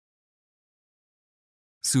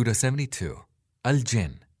Surah 72.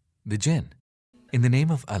 Al-Jinn, the Jinn. In the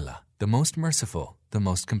name of Allah, the most merciful, the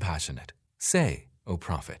most compassionate. Say, O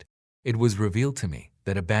Prophet, it was revealed to me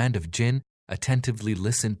that a band of Jinn attentively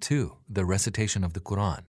listened to the recitation of the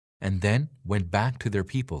Qur'an and then went back to their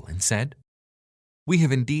people and said, "We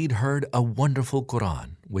have indeed heard a wonderful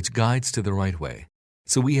Qur'an which guides to the right way,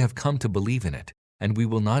 so we have come to believe in it, and we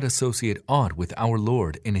will not associate aught with our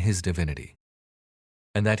Lord in His Divinity.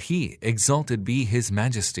 And that He, exalted be His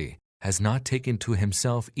Majesty, has not taken to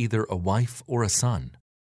Himself either a wife or a son.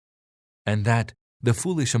 And that the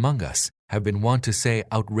foolish among us have been wont to say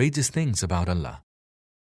outrageous things about Allah.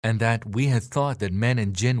 And that we had thought that men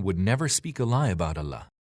and jinn would never speak a lie about Allah.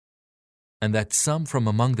 And that some from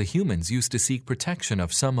among the humans used to seek protection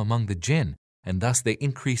of some among the jinn, and thus they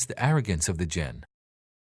increased the arrogance of the jinn.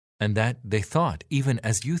 And that they thought, even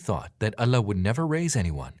as you thought, that Allah would never raise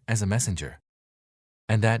anyone as a messenger.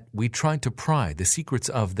 And that we tried to pry the secrets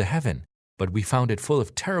of the heaven, but we found it full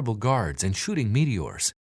of terrible guards and shooting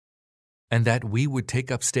meteors. And that we would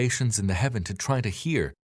take up stations in the heaven to try to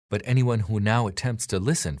hear, but anyone who now attempts to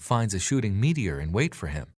listen finds a shooting meteor in wait for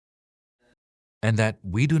him. And that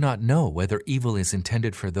we do not know whether evil is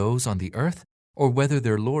intended for those on the earth, or whether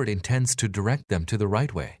their Lord intends to direct them to the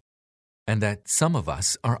right way. And that some of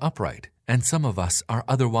us are upright, and some of us are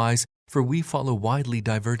otherwise, for we follow widely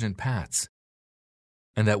divergent paths.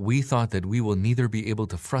 And that we thought that we will neither be able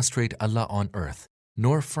to frustrate Allah on earth,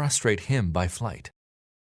 nor frustrate Him by flight.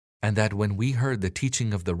 And that when we heard the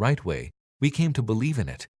teaching of the right way, we came to believe in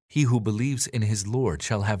it. He who believes in his Lord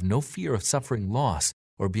shall have no fear of suffering loss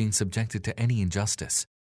or being subjected to any injustice.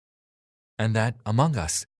 And that among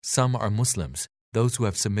us some are Muslims, those who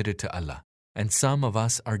have submitted to Allah, and some of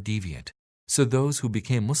us are deviant. So those who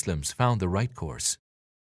became Muslims found the right course.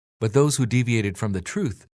 But those who deviated from the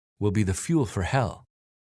truth will be the fuel for hell.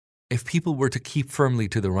 If people were to keep firmly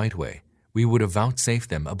to the right way, we would have vouchsafed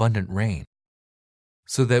them abundant rain,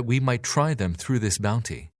 so that we might try them through this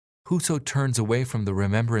bounty. Whoso turns away from the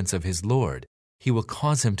remembrance of his Lord, He will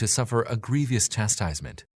cause him to suffer a grievous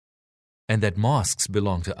chastisement. And that mosques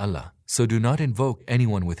belong to Allah, so do not invoke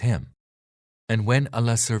anyone with Him. And when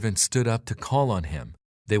Allah's servants stood up to call on Him,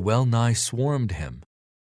 they well-nigh swarmed Him.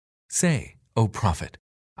 Say, O Prophet,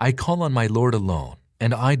 I call on my Lord alone,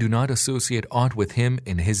 and I do not associate aught with Him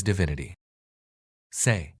in His Divinity.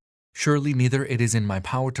 Say, surely neither it is in my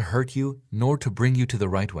power to hurt you, nor to bring you to the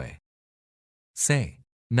right way. Say,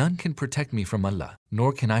 none can protect me from Allah,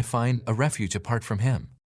 nor can I find a refuge apart from Him.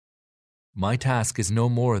 My task is no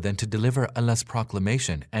more than to deliver Allah's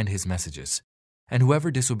proclamation and His messages. And whoever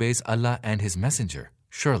disobeys Allah and His messenger,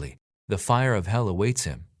 surely the fire of hell awaits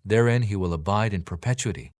him. Therein he will abide in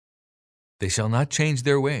perpetuity. They shall not change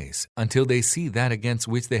their ways until they see that against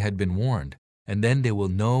which they had been warned, and then they will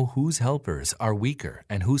know whose helpers are weaker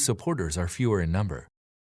and whose supporters are fewer in number.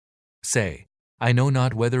 Say, I know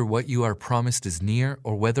not whether what you are promised is near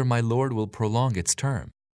or whether my Lord will prolong its term.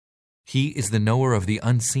 He is the knower of the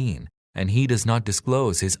unseen, and He does not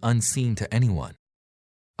disclose His unseen to anyone,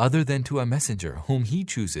 other than to a messenger whom He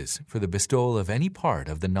chooses for the bestowal of any part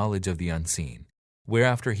of the knowledge of the unseen,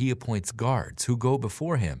 whereafter He appoints guards who go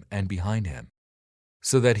before Him and behind Him,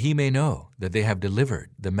 so that He may know that they have delivered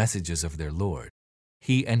the messages of their Lord.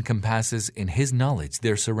 He encompasses in His knowledge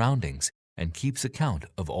their surroundings and keeps account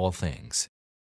of all things.